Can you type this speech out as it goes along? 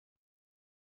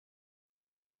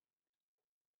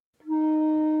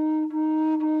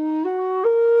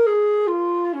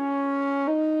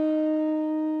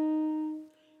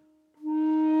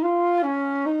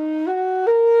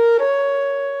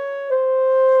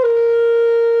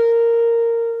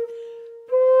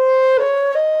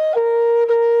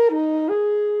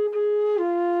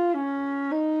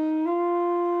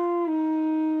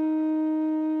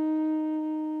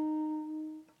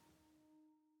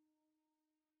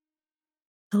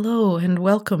Hello and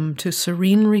welcome to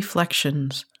Serene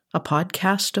Reflections, a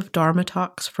podcast of Dharma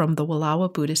talks from the Walawa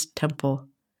Buddhist Temple.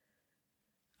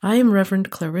 I am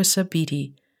Reverend Clairissa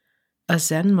Beatty, a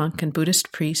Zen monk and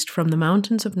Buddhist priest from the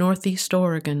mountains of Northeast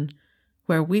Oregon,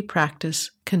 where we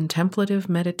practice contemplative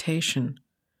meditation,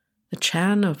 the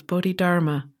Chan of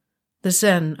Bodhidharma, the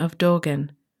Zen of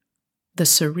Dogen, the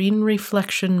Serene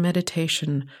Reflection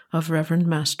meditation of Reverend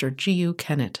Master G.U.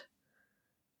 Kennett.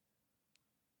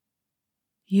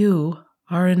 You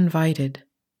are invited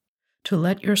to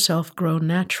let yourself grow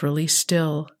naturally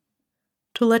still,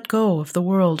 to let go of the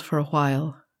world for a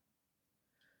while.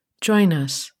 Join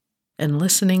us in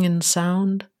listening in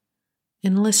sound,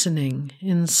 in listening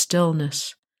in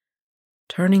stillness,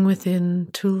 turning within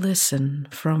to listen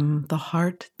from the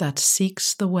heart that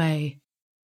seeks the way.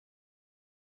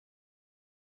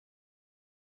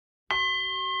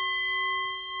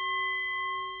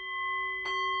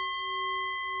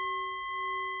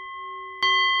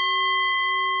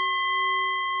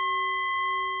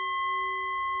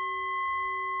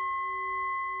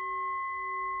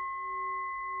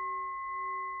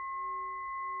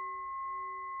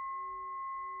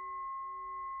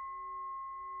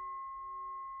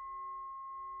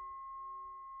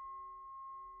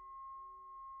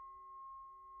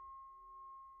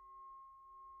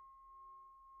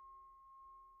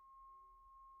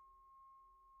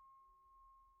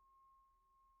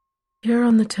 Here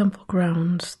on the temple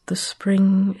grounds, the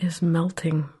spring is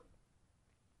melting.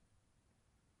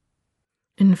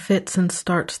 In fits and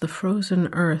starts, the frozen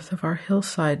earth of our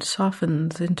hillside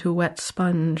softens into wet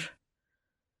sponge.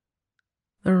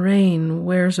 The rain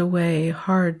wears away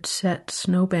hard-set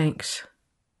snowbanks.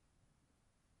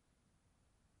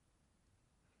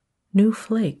 New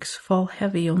flakes fall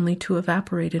heavy only to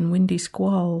evaporate in windy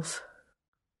squalls.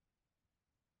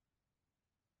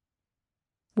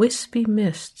 Wispy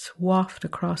mists waft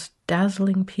across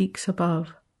dazzling peaks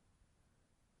above.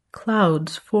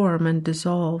 Clouds form and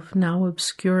dissolve, now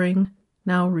obscuring,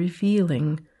 now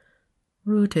revealing,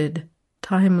 rooted,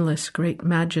 timeless great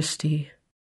majesty,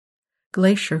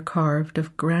 glacier carved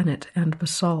of granite and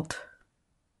basalt.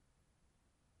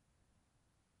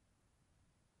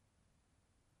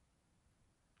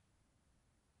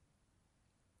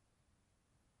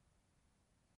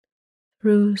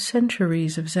 Through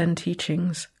centuries of Zen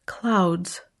teachings,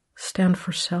 clouds stand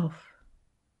for self.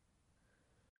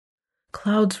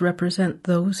 Clouds represent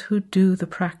those who do the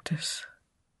practice,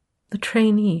 the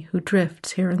trainee who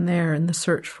drifts here and there in the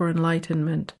search for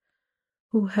enlightenment,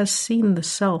 who has seen the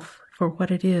self for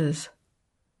what it is,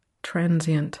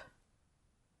 transient.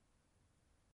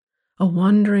 A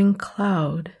wandering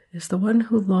cloud is the one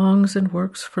who longs and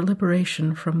works for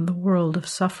liberation from the world of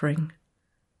suffering.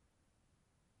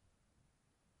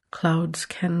 Clouds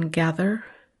can gather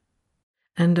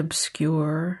and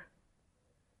obscure,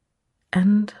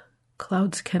 and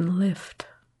clouds can lift.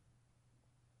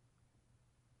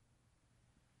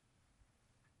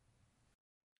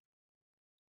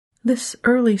 This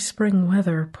early spring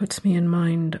weather puts me in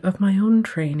mind of my own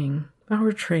training,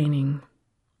 our training,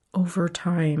 over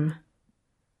time.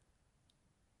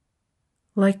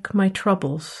 Like my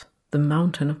troubles, the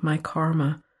mountain of my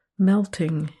karma,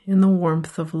 melting in the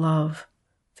warmth of love,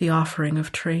 the offering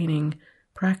of training,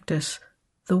 practice,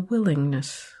 the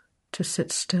willingness to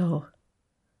sit still.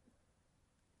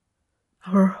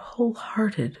 Our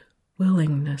wholehearted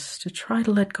willingness to try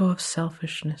to let go of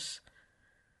selfishness,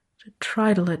 to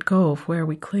try to let go of where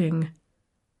we cling,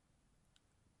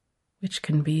 which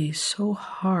can be so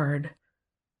hard,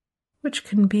 which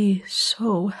can be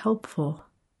so helpful.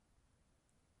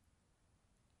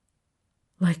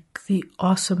 Like the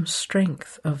awesome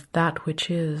strength of that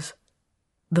which is,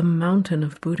 the mountain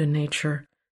of Buddha nature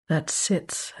that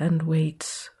sits and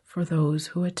waits for those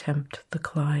who attempt the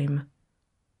climb.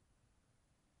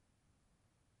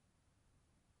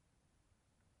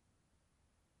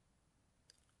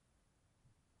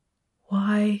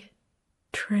 Why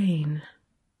train?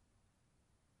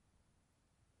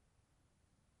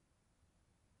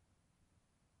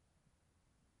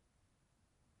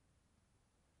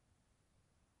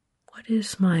 What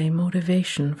is my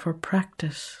motivation for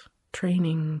practice,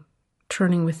 training,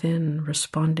 turning within,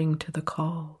 responding to the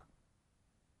call?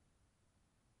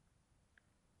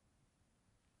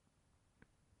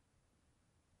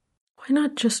 Why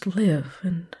not just live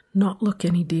and not look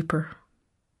any deeper?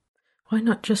 Why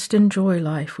not just enjoy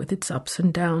life with its ups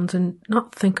and downs and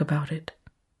not think about it?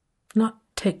 Not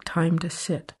take time to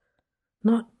sit,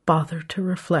 not bother to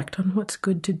reflect on what's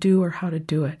good to do or how to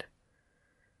do it.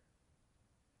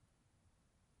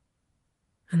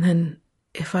 And then,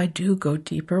 if I do go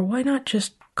deeper, why not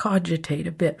just cogitate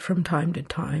a bit from time to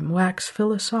time, wax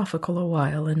philosophical a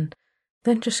while, and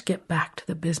then just get back to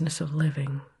the business of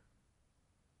living.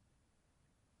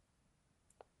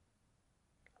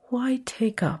 Why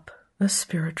take up a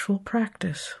spiritual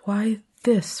practice? Why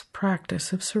this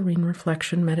practice of serene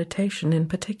reflection meditation in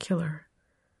particular?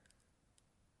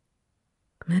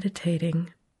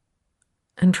 Meditating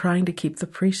and trying to keep the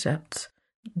precepts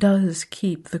does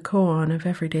keep the koan of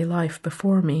everyday life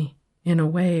before me in a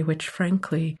way which,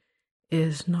 frankly,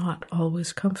 is not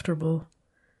always comfortable.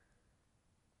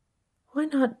 Why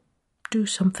not do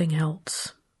something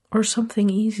else or something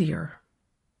easier?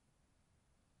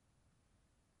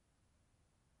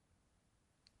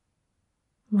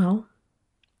 Well,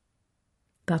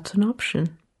 that's an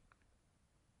option.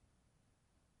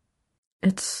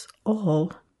 It's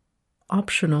all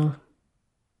optional.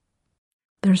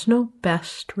 There's no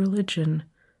best religion,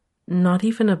 not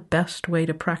even a best way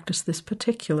to practice this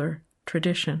particular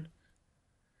tradition.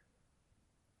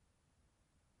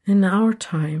 In our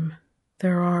time,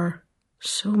 there are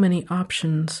so many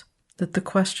options that the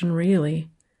question really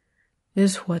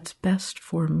is what's best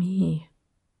for me.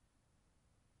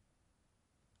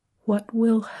 What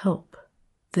will help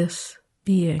this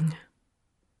being?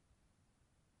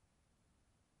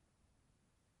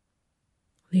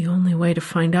 The only way to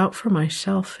find out for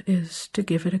myself is to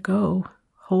give it a go,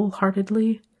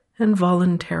 wholeheartedly and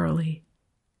voluntarily,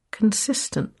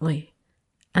 consistently,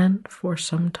 and for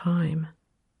some time.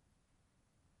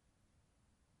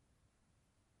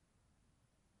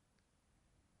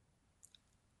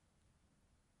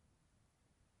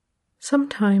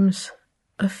 Sometimes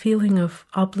a feeling of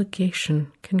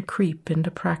obligation can creep into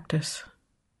practice,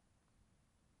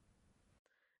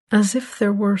 as if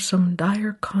there were some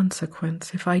dire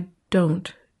consequence if I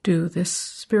don't do this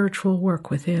spiritual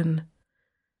work within,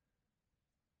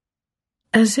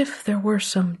 as if there were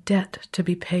some debt to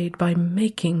be paid by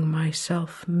making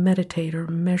myself meditate or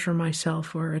measure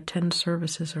myself or attend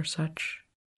services or such.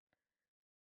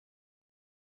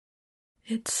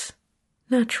 It's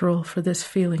natural for this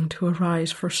feeling to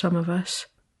arise for some of us.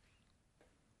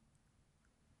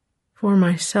 For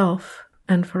myself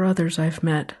and for others I've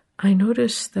met, I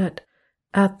notice that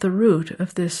at the root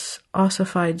of this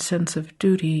ossified sense of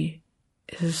duty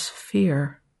is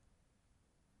fear.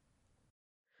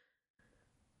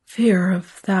 Fear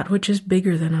of that which is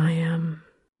bigger than I am,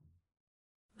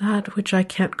 that which I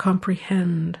can't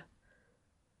comprehend,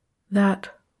 that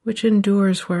which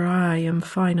endures where I am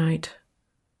finite.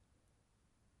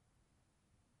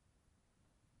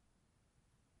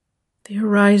 The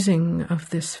arising of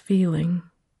this feeling,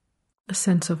 a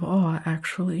sense of awe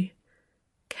actually,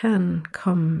 can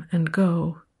come and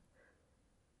go.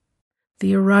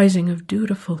 The arising of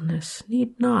dutifulness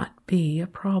need not be a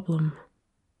problem.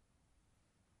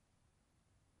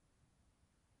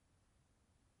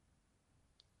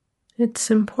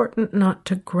 It's important not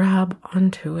to grab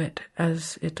onto it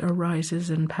as it arises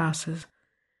and passes.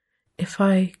 If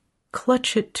I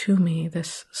clutch it to me,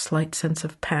 this slight sense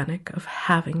of panic of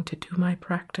having to do my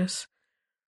practice,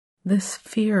 this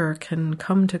fear can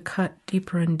come to cut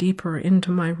deeper and deeper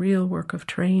into my real work of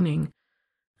training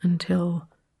until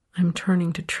I'm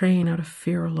turning to train out of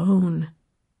fear alone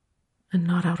and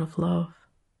not out of love.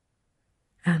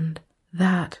 And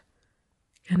that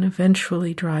can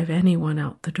eventually drive anyone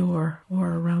out the door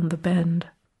or around the bend.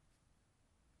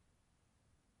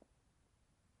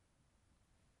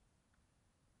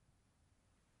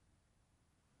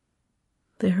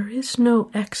 There is no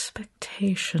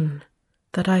expectation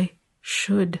that I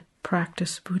should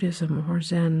practice Buddhism or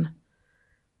Zen.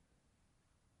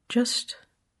 Just,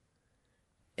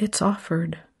 it's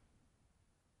offered.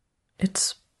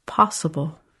 It's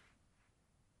possible.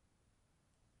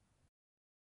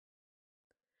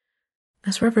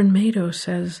 As Reverend Mado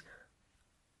says,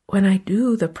 when I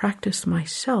do the practice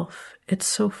myself, it's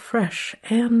so fresh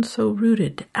and so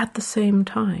rooted at the same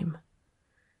time.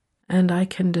 And I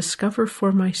can discover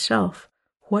for myself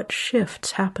what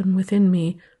shifts happen within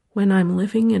me when I'm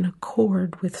living in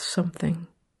accord with something.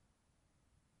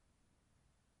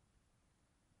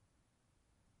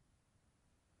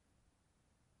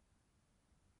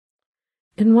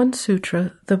 In one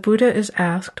sutra, the Buddha is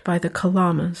asked by the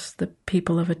Kalamas, the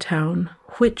people of a town,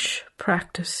 which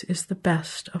practice is the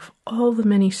best of all the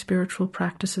many spiritual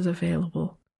practices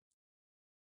available.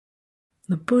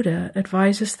 The Buddha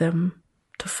advises them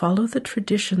to follow the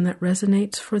tradition that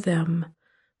resonates for them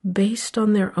based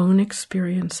on their own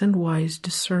experience and wise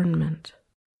discernment.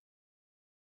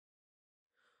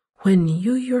 When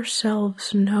you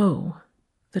yourselves know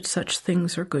that such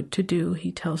things are good to do,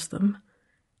 he tells them,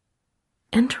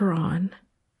 enter on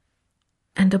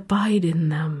and abide in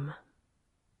them.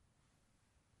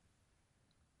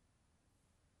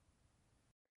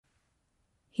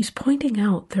 He's pointing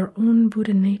out their own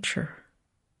Buddha nature,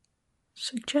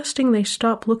 suggesting they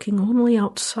stop looking only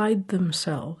outside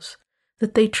themselves,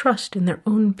 that they trust in their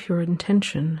own pure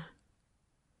intention.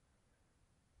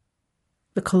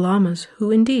 The Kalamas, who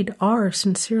indeed are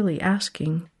sincerely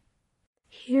asking,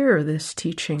 hear this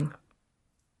teaching,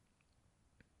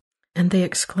 and they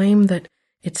exclaim that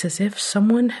it's as if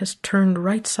someone has turned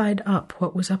right side up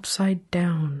what was upside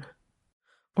down,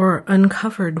 or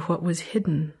uncovered what was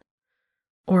hidden,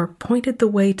 or pointed the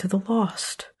way to the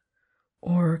lost,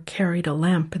 or carried a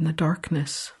lamp in the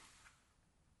darkness.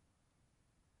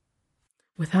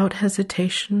 Without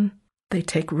hesitation, they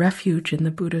take refuge in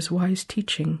the Buddha's wise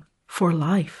teaching for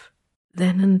life,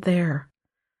 then and there,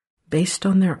 based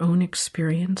on their own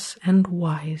experience and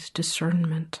wise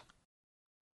discernment.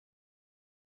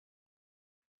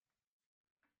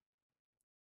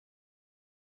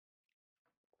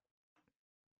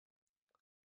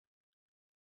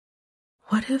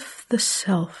 What if the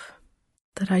self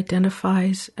that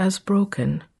identifies as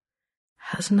broken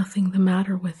has nothing the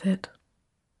matter with it?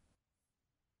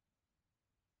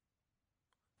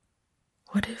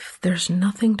 What if there's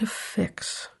nothing to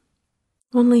fix,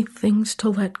 only things to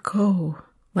let go,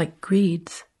 like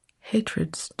greeds,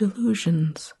 hatreds,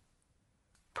 delusions,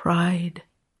 pride,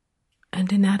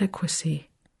 and inadequacy?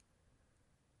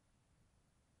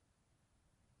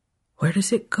 Where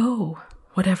does it go,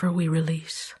 whatever we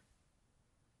release?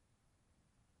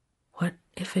 What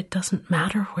if it doesn't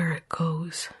matter where it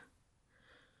goes?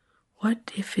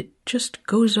 What if it just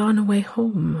goes on away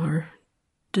home or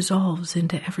dissolves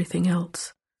into everything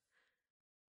else?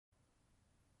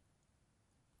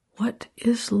 What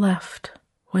is left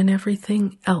when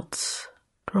everything else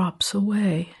drops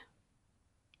away?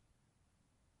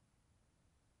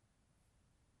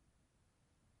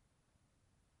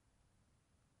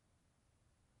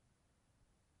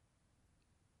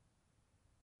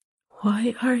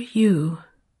 Why are you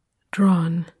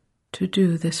drawn to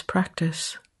do this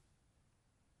practice?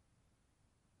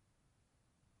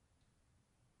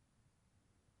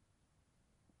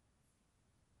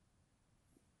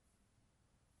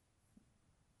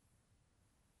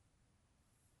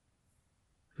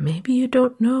 Maybe you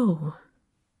don't know.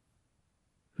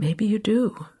 Maybe you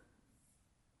do.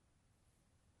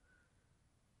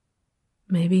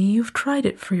 Maybe you've tried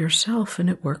it for yourself and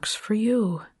it works for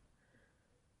you.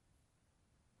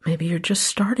 Maybe you're just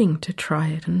starting to try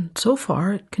it, and so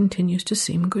far it continues to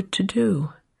seem good to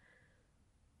do.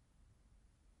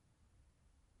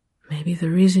 Maybe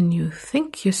the reason you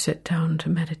think you sit down to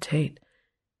meditate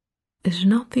is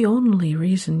not the only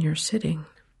reason you're sitting.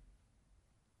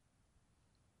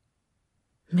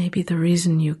 Maybe the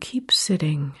reason you keep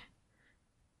sitting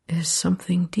is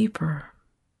something deeper.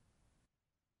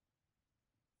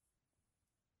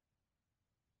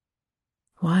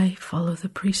 Why follow the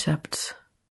precepts?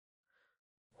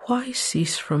 Why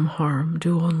cease from harm,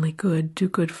 do only good, do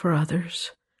good for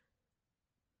others?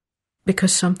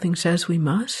 Because something says we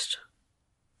must?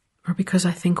 Or because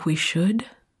I think we should?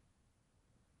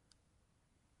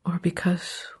 Or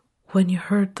because when you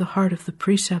heard the heart of the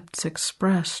precepts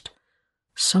expressed,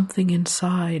 something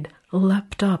inside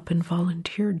leapt up and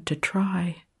volunteered to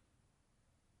try?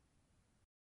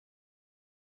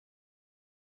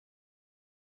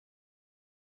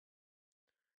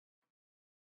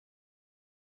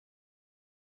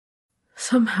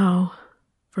 Somehow,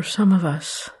 for some of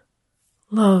us,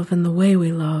 love and the way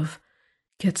we love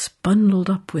gets bundled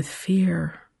up with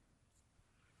fear.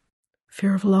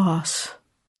 Fear of loss,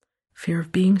 fear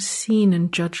of being seen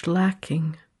and judged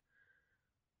lacking.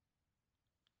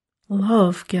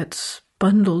 Love gets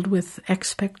bundled with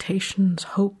expectations,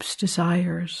 hopes,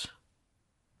 desires,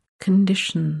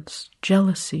 conditions,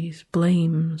 jealousies,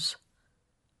 blames,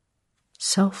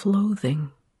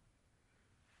 self-loathing,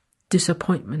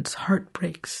 disappointments,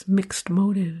 heartbreaks, mixed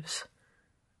motives.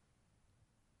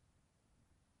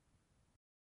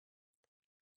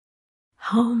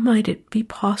 How might it be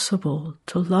possible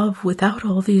to love without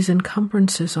all these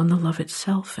encumbrances on the love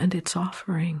itself and its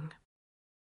offering?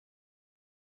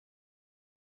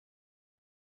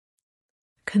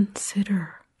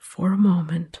 Consider for a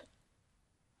moment,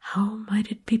 how might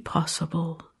it be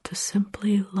possible to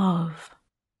simply love?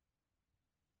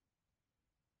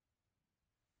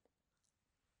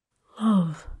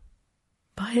 Love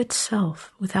by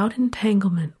itself, without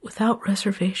entanglement, without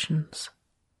reservations.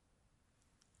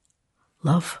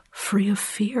 Love free of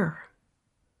fear.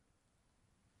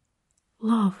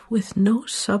 Love with no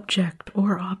subject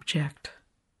or object.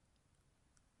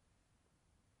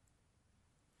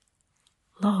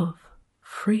 Love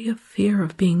free of fear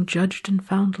of being judged and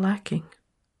found lacking,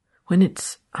 when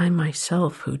it's I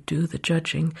myself who do the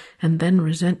judging and then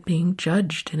resent being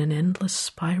judged in an endless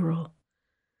spiral.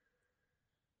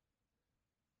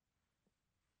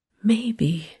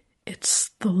 Maybe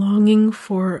it's the longing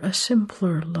for a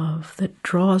simpler love that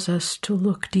draws us to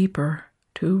look deeper,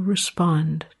 to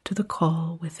respond to the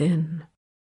call within.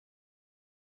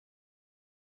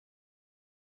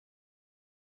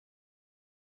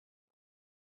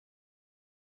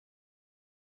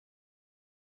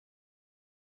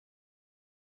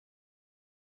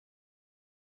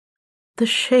 The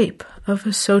shape of a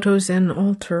Sōtō Zen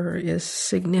altar is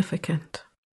significant.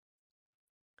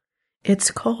 It's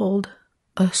called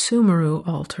a Sumeru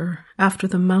altar after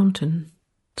the mountain,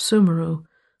 Sumeru,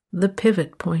 the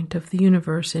pivot point of the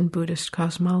universe in Buddhist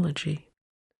cosmology.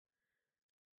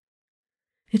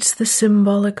 It's the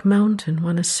symbolic mountain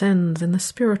one ascends in the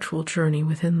spiritual journey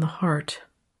within the heart.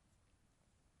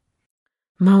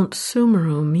 Mount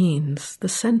Sumeru means the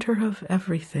center of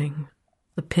everything,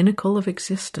 the pinnacle of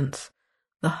existence,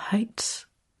 the heights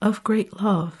of great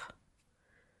love.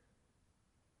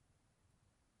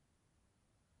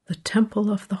 The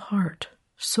temple of the heart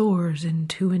soars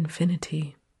into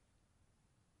infinity.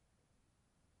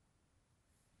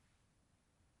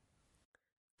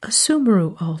 A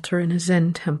Sumeru altar in a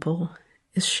Zen temple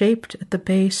is shaped at the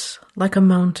base like a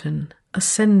mountain,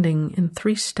 ascending in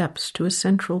 3 steps to a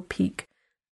central peak.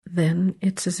 Then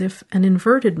it's as if an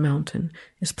inverted mountain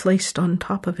is placed on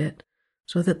top of it,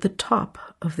 so that the top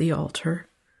of the altar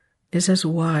is as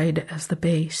wide as the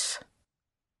base.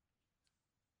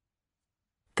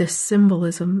 This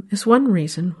symbolism is one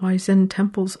reason why Zen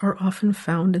temples are often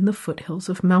found in the foothills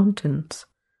of mountains.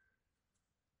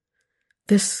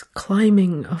 This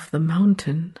climbing of the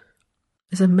mountain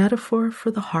is a metaphor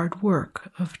for the hard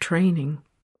work of training.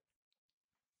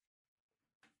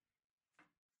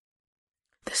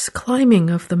 This climbing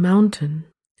of the mountain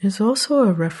is also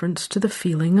a reference to the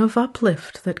feeling of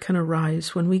uplift that can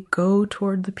arise when we go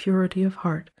toward the purity of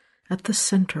heart at the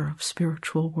center of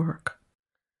spiritual work.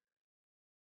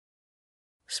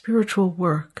 Spiritual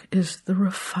work is the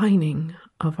refining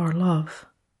of our love.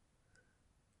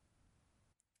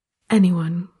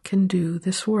 Anyone can do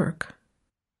this work.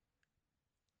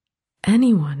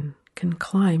 Anyone can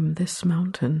climb this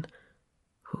mountain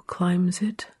who climbs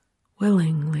it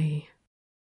willingly.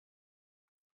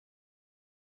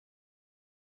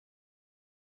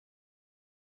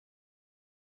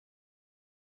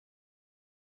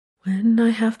 When I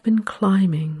have been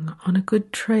climbing on a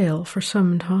good trail for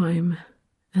some time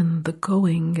and the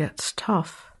going gets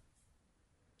tough,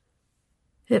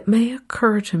 it may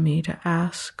occur to me to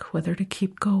ask whether to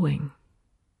keep going.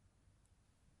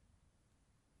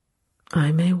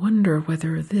 I may wonder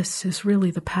whether this is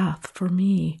really the path for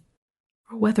me,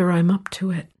 or whether I'm up to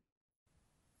it.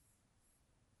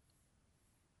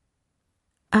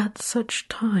 At such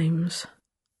times,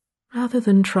 rather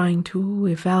than trying to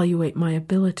evaluate my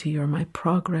ability or my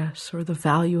progress or the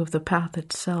value of the path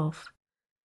itself,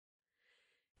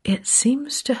 it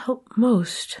seems to help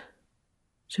most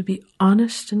to be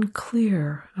honest and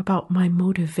clear about my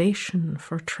motivation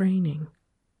for training.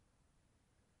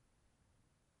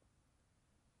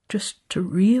 Just to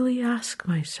really ask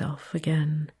myself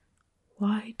again,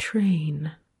 why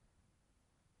train?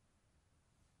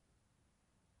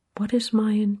 What is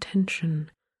my intention?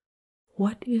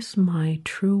 What is my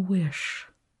true wish?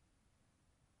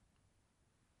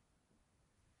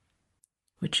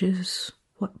 Which is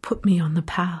what put me on the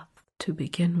path to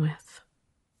begin with.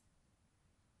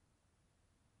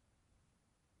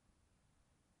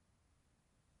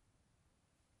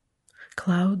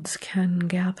 Clouds can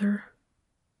gather,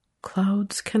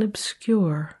 clouds can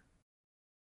obscure,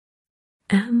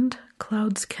 and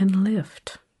clouds can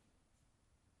lift.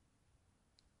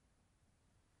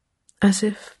 As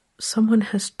if someone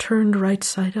has turned right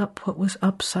side up what was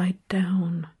upside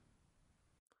down,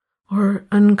 or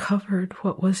uncovered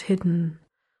what was hidden,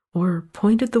 or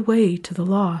pointed the way to the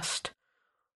lost,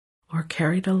 or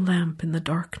carried a lamp in the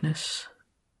darkness.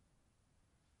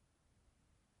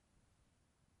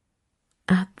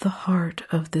 At the heart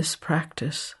of this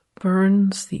practice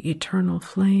burns the eternal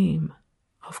flame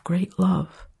of great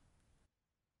love.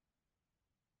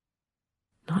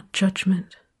 Not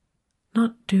judgment,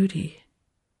 not duty,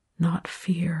 not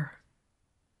fear.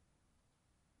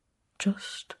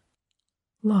 Just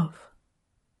love.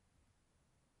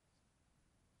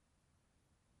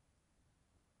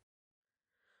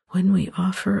 When we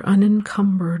offer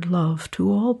unencumbered love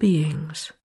to all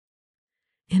beings,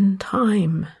 in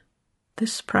time,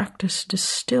 this practice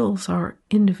distills our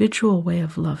individual way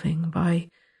of loving by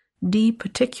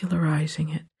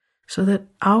departicularizing it so that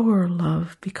our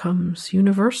love becomes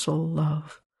universal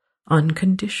love,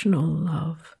 unconditional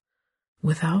love,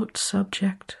 without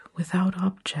subject, without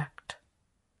object,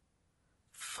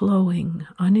 flowing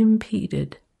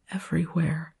unimpeded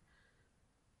everywhere,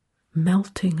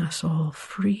 melting us all,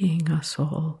 freeing us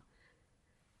all,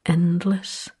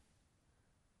 endless,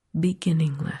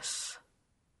 beginningless.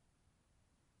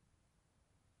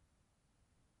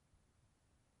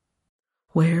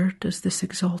 Where does this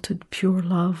exalted pure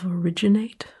love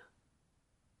originate?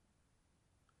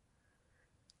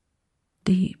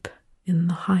 Deep in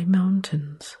the high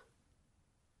mountains.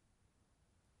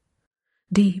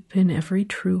 Deep in every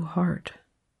true heart.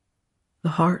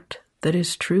 The heart that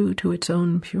is true to its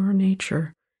own pure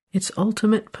nature, its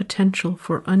ultimate potential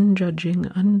for unjudging,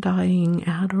 undying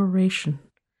adoration,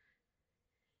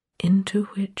 into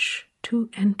which to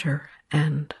enter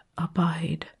and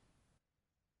abide.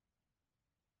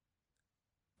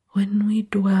 When we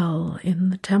dwell in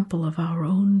the temple of our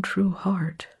own true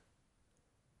heart,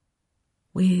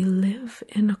 we live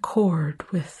in accord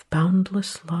with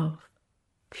boundless love,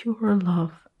 pure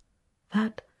love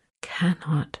that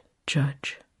cannot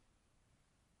judge.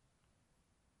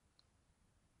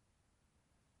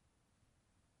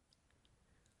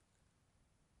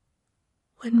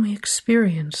 When we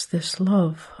experience this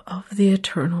love of the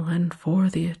eternal and for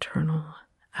the eternal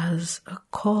as a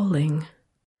calling,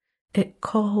 it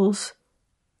calls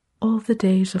all the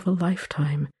days of a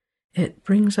lifetime. It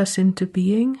brings us into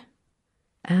being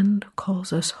and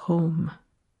calls us home.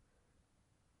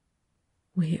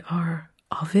 We are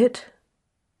of it,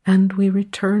 and we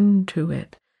return to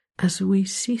it as we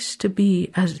cease to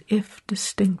be as if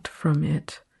distinct from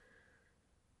it.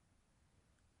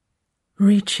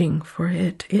 Reaching for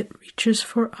it, it reaches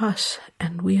for us,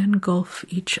 and we engulf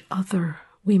each other.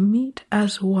 We meet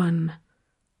as one,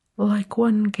 like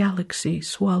one galaxy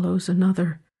swallows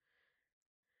another.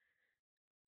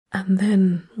 And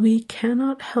then we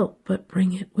cannot help but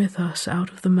bring it with us out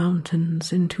of the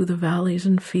mountains, into the valleys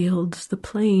and fields, the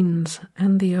plains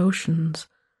and the oceans,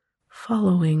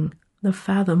 following the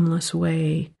fathomless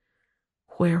way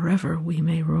wherever we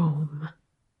may roam.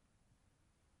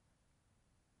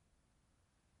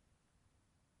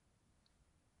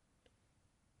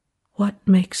 What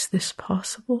makes this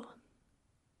possible?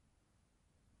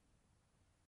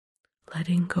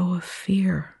 Letting go of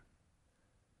fear,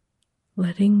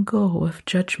 letting go of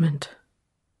judgment,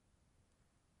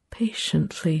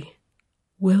 patiently,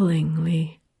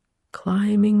 willingly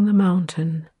climbing the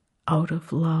mountain out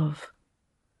of love,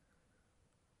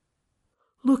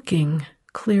 looking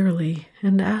clearly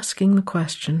and asking the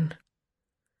question.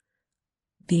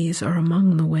 These are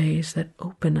among the ways that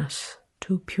open us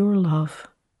to pure love.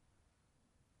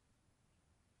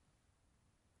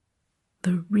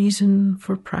 The reason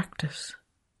for practice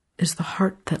is the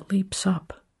heart that leaps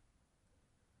up.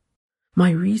 My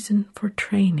reason for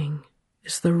training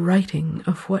is the righting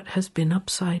of what has been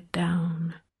upside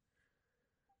down,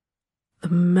 the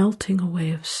melting away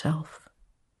of self,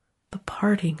 the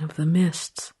parting of the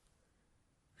mists,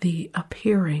 the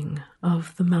appearing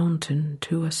of the mountain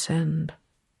to ascend.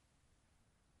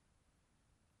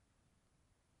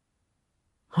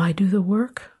 Why do the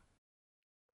work?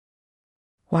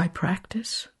 Why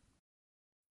practice?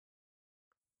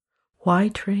 Why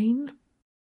train?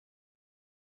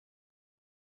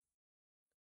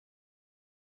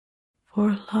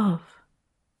 For love,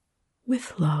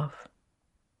 with love,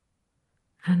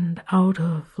 and out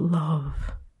of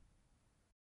love.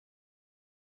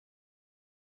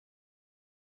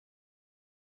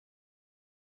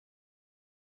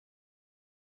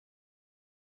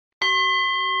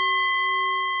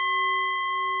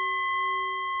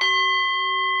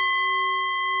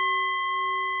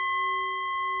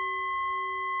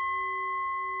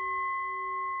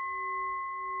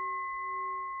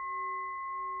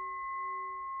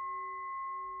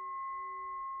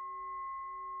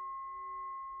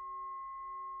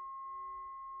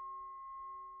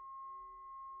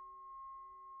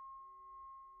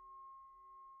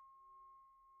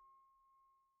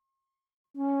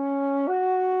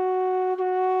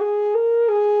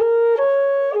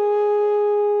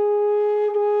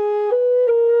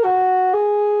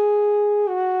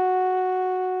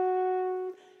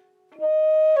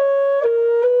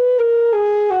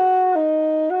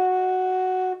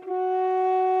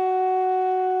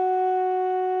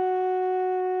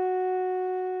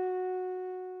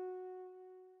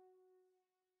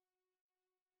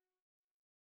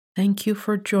 Thank you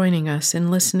for joining us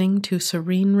in listening to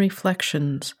Serene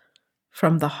Reflections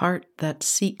from the Heart that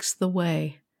Seeks the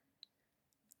Way.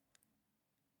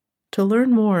 To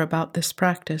learn more about this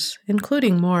practice,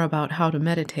 including more about how to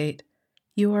meditate,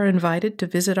 you are invited to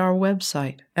visit our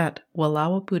website at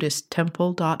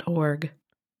walawabuddhisttemple.org.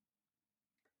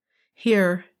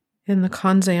 Here, in the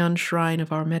Kanzeon shrine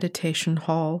of our meditation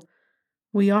hall,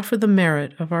 we offer the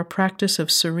merit of our practice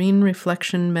of serene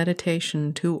reflection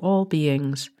meditation to all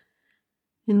beings,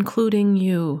 including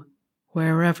you,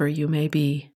 wherever you may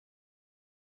be.